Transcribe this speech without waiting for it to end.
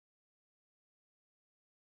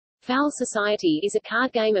Fowl Society is a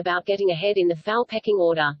card game about getting ahead in the fowl pecking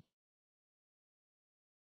order.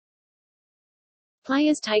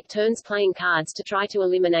 Players take turns playing cards to try to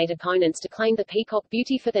eliminate opponents to claim the peacock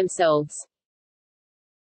beauty for themselves.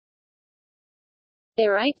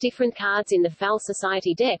 There are 8 different cards in the Fowl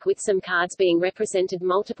Society deck, with some cards being represented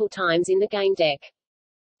multiple times in the game deck.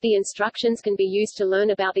 The instructions can be used to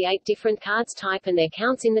learn about the 8 different cards type and their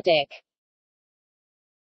counts in the deck.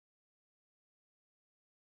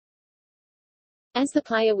 As the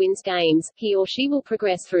player wins games, he or she will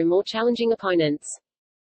progress through more challenging opponents.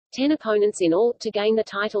 10 opponents in all, to gain the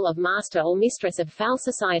title of Master or Mistress of Fowl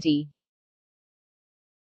Society.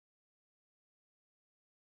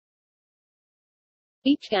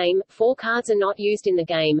 Each game, 4 cards are not used in the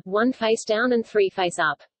game, 1 face down and 3 face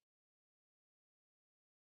up.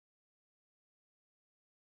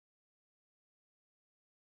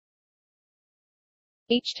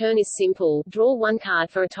 Each turn is simple: draw 1 card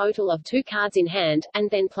for a total of 2 cards in hand, and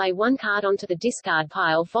then play 1 card onto the discard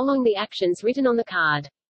pile following the actions written on the card.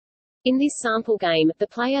 In this sample game, the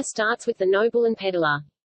player starts with the noble and peddler.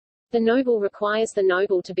 The noble requires the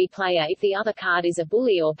noble to be player if the other card is a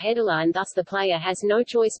bully or peddler, and thus the player has no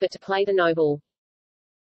choice but to play the noble.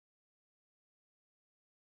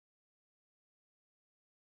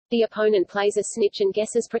 The opponent plays a snitch and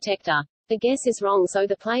guesses protector. The guess is wrong, so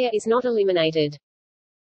the player is not eliminated.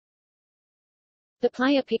 The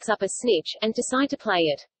player picks up a snitch, and decide to play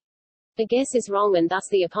it. The guess is wrong, and thus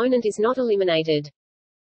the opponent is not eliminated.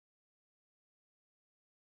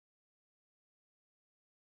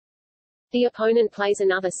 The opponent plays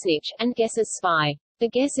another snitch, and guesses spy. The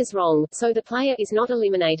guess is wrong, so the player is not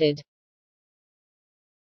eliminated.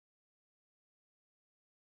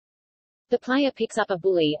 The player picks up a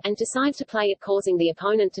bully, and decides to play it, causing the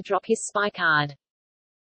opponent to drop his spy card.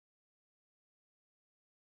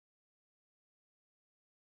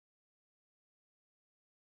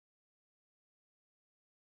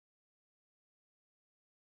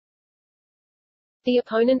 The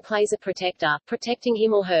opponent plays a protector, protecting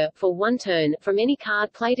him or her, for 1 turn, from any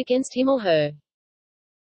card played against him or her.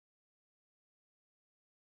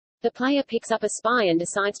 The player picks up a spy and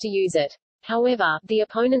decides to use it. However, the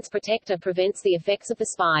opponent's protector prevents the effects of the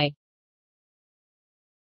spy.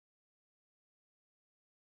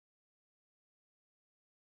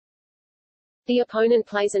 The opponent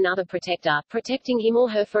plays another protector, protecting him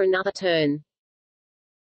or her for another turn.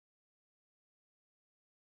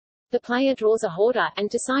 The player draws a hoarder, and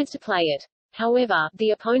decides to play it. However,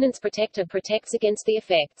 the opponent's protector protects against the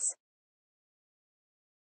effects.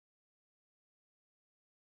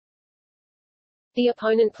 The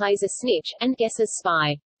opponent plays a snitch, and guesses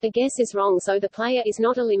spy. The guess is wrong, so the player is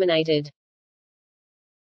not eliminated.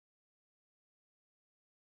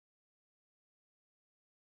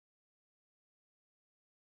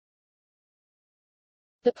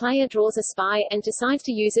 The player draws a spy, and decides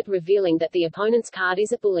to use it, revealing that the opponent's card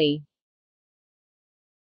is a bully.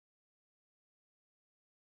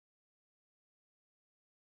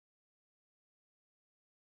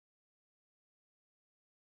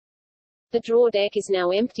 The draw deck is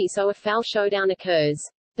now empty, so a fowl showdown occurs.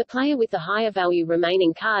 The player with the higher value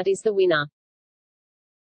remaining card is the winner.